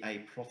to be a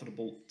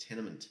profitable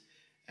tenement,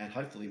 and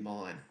hopefully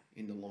mine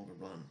in the longer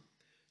run.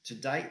 To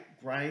date,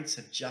 grades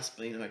have just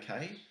been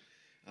okay,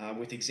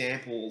 with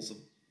examples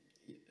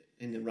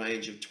in the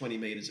range of 20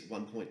 metres at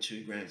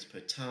 1.2 grams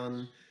per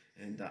tonne,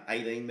 and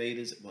 18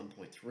 metres at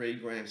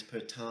 1.3 grams per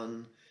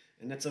tonne,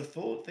 And that's a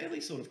fairly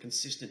sort of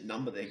consistent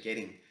number they're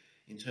getting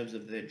in terms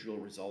of their drill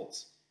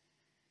results.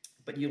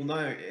 But you'll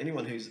know,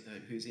 anyone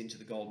who's into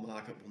the gold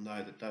market will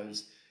know that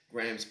those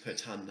grams per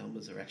ton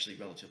numbers are actually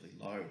relatively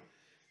low,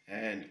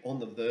 and on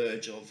the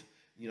verge of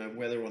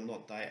whether or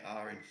not they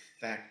are in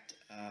fact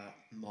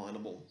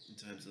mineable in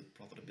terms of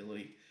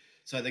profitability.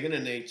 So they're going to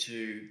need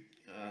to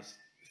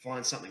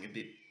find something a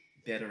bit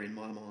better in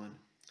my mind.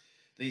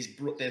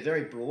 They're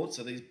very broad,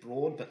 so these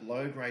broad but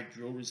low-grade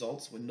drill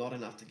results were not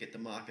enough to get the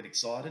market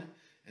excited.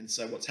 And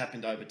so what's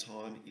happened over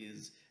time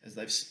is, as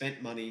they've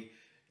spent money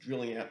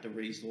drilling out the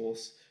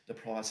resource, the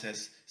price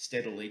has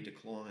steadily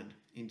declined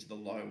into the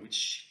low,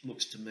 which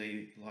looks to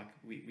me like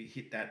we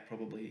hit that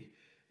probably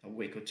a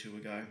week or two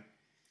ago.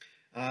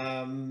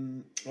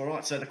 All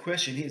right, so the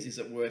question is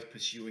it worth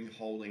pursuing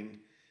holding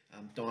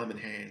diamond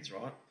hands,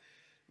 right?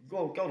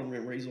 Golden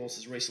Rim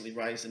Resources recently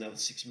raised another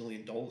 $6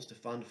 million to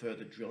fund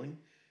further drilling,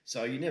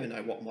 so you never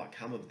know what might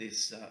come of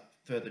this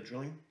further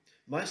drilling.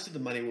 Most of the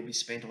money will be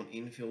spent on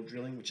infill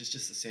drilling, which is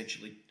just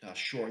essentially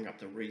shoring up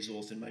the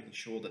resource and making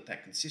sure that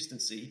that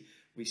consistency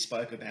we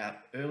spoke about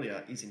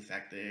earlier is in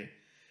fact there.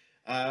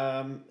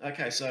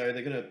 Okay, so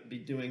they're going to be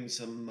doing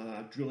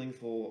some drilling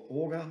for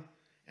auger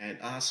and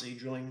RC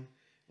drilling.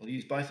 We'll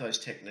use both those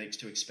techniques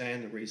to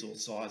expand the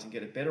resource size and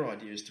get a better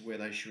idea as to where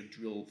they should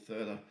drill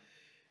further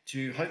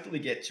to hopefully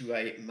get to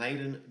a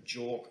maiden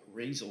JORC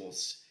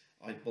resource,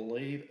 I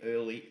believe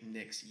early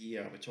next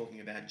year. We're talking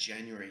about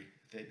January,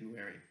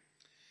 February.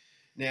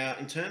 Now,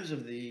 in terms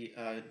of the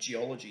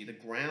geology, the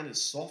ground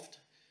is soft.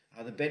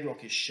 The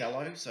bedrock is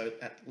shallow, so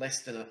at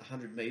less than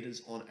 100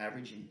 meters on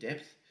average in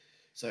depth.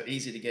 So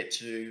easy to get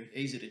to,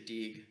 easy to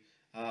dig.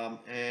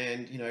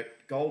 And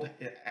gold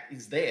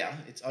is there.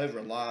 It's over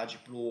a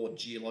large, broad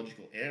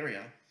geological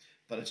area,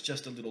 but it's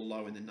just a little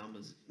low in the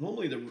numbers.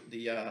 Normally,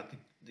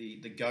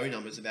 the go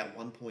number is about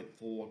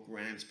 1.4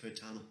 grams per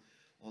ton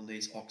on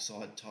these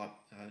oxide type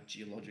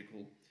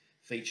geological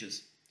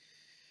features.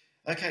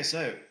 Okay,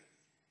 so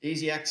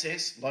easy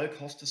access, low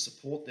cost to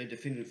support their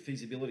definitive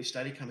feasibility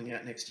study coming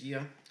out next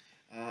year.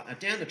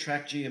 Down the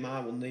track,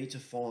 GMR will need to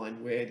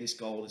find where this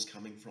gold is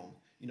coming from.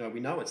 We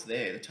know it's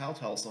there, the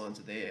telltale signs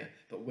are there,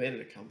 but where did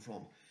it come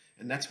from?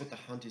 And that's what the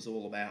hunt is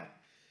all about.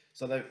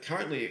 So they're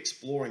currently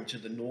exploring to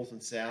the north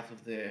and south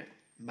of their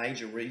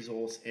major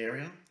resource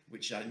area,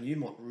 which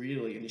Newmont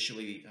really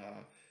initially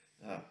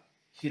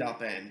hit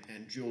up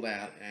and drilled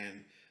out,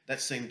 and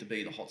that seemed to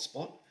be the hot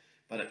spot.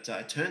 But it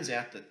turns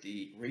out that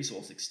the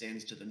resource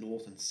extends to the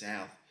north and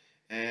south.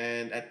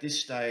 And at this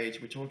stage,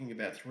 we're talking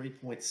about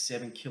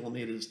 3.7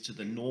 kilometers to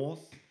the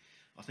north,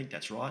 I think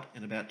that's right,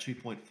 and about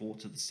 2.4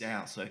 to the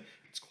south. So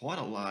it's quite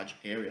a large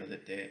area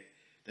that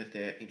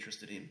they're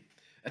interested in.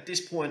 At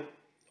this point,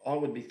 I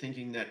would be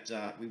thinking that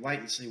we wait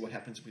and see what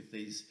happens with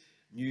this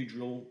new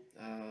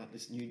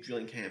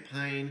drilling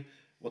campaign,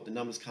 what the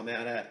numbers come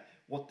out at,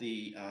 what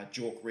the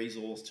JORC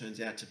resource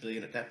turns out to be,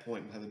 and at that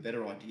point we'll have a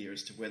better idea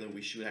as to whether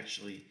we should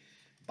actually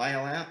bail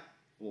out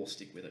or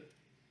stick with it.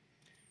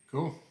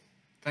 Cool.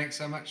 Thanks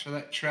so much for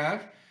that,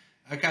 Trav.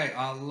 Okay,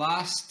 our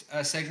last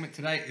segment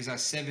today is our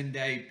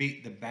 7-day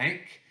Beat the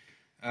Bank.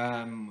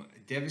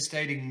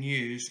 Devastating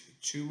news,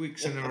 2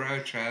 weeks in a row,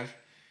 Trav.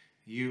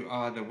 You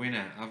are the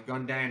winner. I've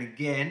gone down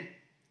again.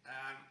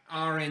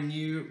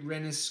 RNU,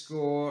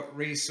 Renascor,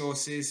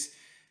 Resources,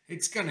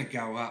 it's going to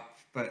go up.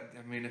 But,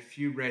 I mean, a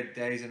few red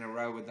days in a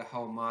row with the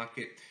whole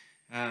market.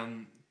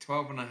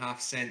 12.5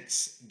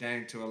 cents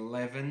down to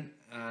 11.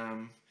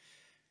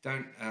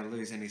 Don't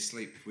lose any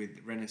sleep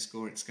with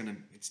Renascor. It's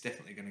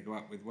definitely going to go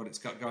up with what it's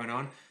got going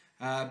on.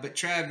 But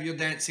Trav, you're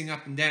dancing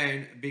up and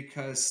down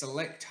because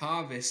Select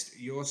Harvest,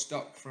 your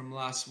stock from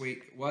last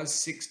week, was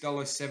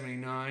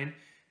 $6.79,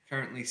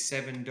 currently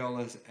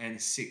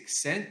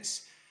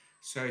 $7.06.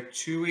 So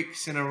 2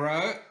 weeks in a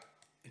row,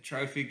 the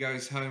trophy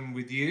goes home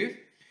with you.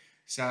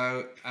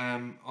 So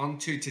on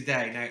to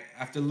today. Now,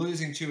 after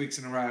losing 2 weeks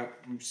in a row,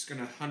 I'm just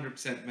going to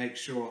 100% make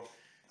sure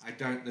I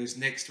don't lose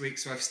next week.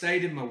 So I've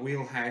stayed in my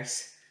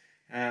wheelhouse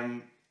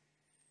and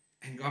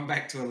gone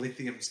back to a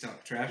lithium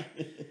stock, Trav.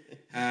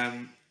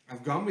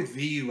 I've gone with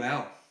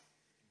VUL,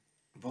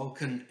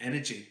 Vulcan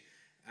Energy.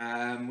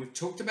 We've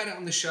talked about it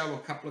on the show a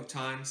couple of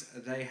times.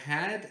 They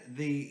had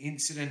the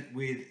incident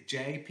with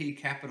JP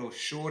Capital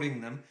shorting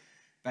them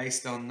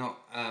based on not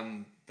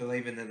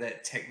believing that their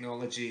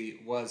technology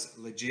was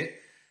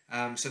legit.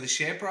 So the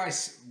share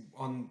price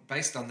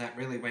based on that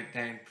really went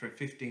down from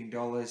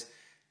 $15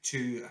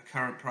 to a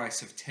current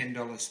price of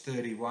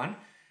 $10.31.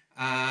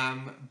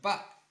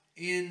 But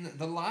in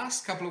the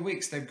last couple of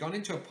weeks, they've gone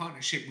into a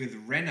partnership with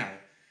Renault,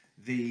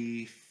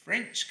 the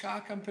French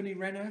car company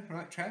Renault,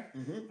 right, Trav?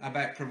 Mm-hmm.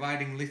 About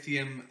providing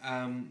lithium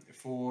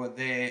for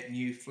their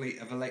new fleet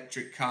of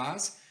electric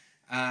cars.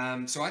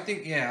 So I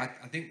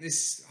think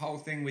this whole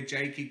thing with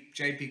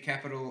JP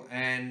Capital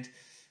and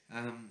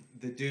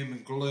the doom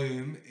and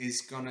gloom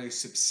is going to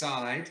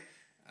subside,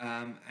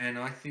 and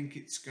I think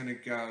it's going to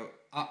go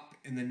up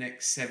in the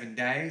next 7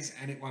 days,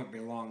 and it won't be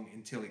long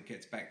until it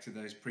gets back to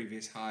those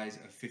previous highs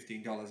of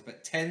 $15.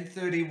 But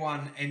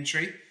 10.31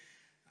 entry.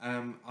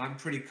 I'm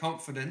pretty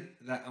confident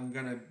that I'm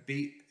going to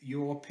beat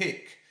your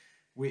pick,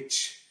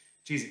 which,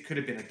 geez, it could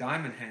have been a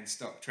diamond hand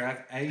stock,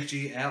 Trav.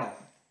 AGL.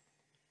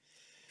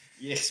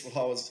 Yes,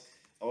 well,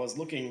 I was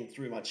looking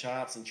through my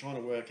charts and trying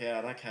to work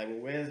out, okay,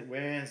 well,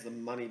 where's the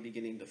money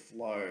beginning to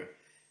flow?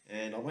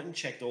 And I went and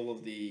checked all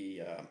of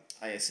the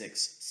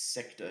ASX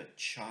sector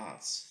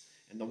charts,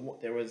 and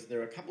there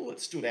are a couple that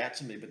stood out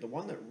to me, but the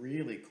one that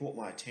really caught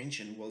my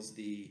attention was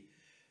the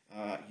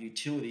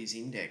utilities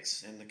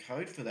index, and the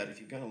code for that, if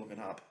you're going to look it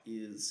up,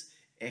 is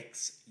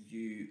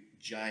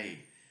XUJ.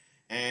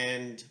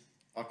 And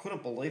I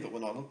couldn't believe it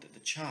when I looked at the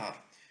chart,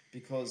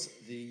 because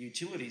the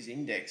utilities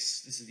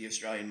index, this is the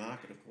Australian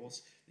market, of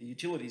course, the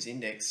utilities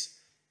index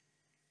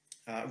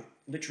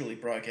literally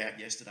broke out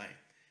yesterday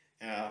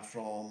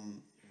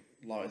from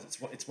lows.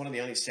 It's one of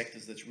the only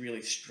sectors that's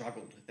really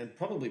struggled, and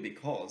probably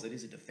because it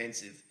is a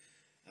defensive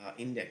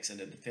index and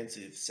a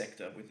defensive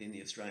sector within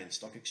the Australian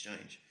Stock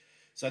Exchange.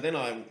 So then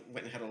I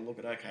went and had a look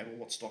at, okay, well,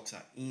 what stocks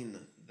are in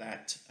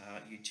that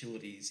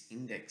utilities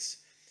index?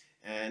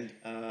 And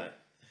I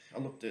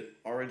looked at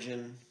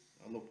Origin,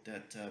 I looked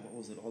at,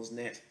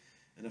 AusNet,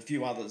 and a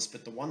few others,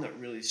 but the one that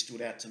really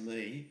stood out to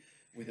me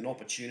with an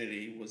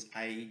opportunity was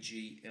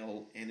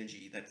AGL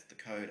Energy. That's the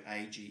code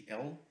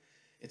AGL.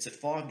 It's at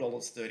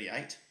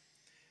 $5.38.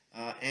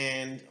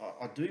 And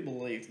I do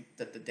believe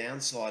that the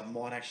downside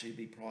might actually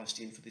be priced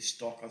in for this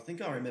stock. I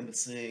think I remember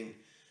seeing,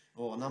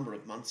 a number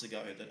of months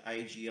ago, that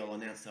AGL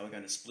announced they were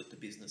going to split the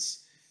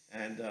business.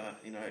 And,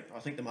 I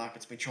think the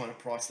market's been trying to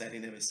price that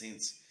in ever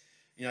since.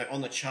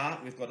 On the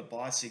chart, we've got a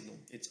buy signal.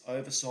 It's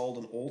oversold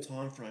on all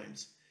time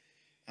frames,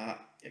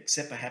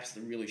 except perhaps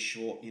the really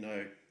short,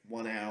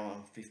 1 hour,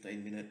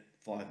 15 minute,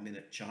 5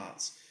 minute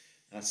charts.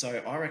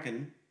 So I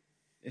reckon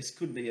this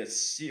could be a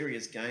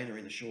serious gainer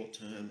in the short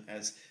term,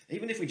 as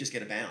even if we just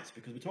get a bounce,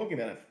 because we're talking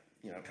about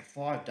a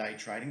 5-day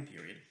trading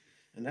period,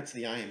 and that's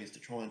the aim, is to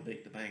try and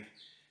beat the bank.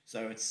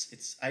 So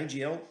it's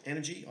AGL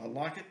Energy. I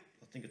like it.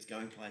 I think it's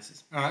going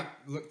places. All right.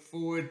 Look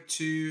forward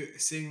to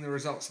seeing the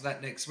results of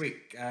that next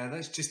week.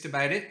 That's just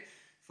about it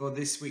for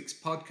this week's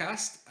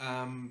podcast.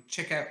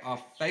 Check out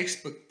our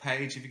Facebook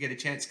page if you get a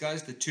chance,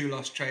 guys, the Two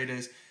Lost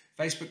Traders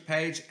Facebook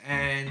page,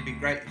 and it'd be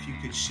great if you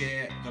could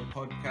share the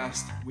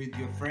podcast with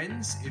your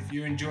friends if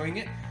you're enjoying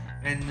it,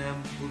 and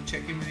we'll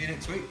check in with you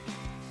next week.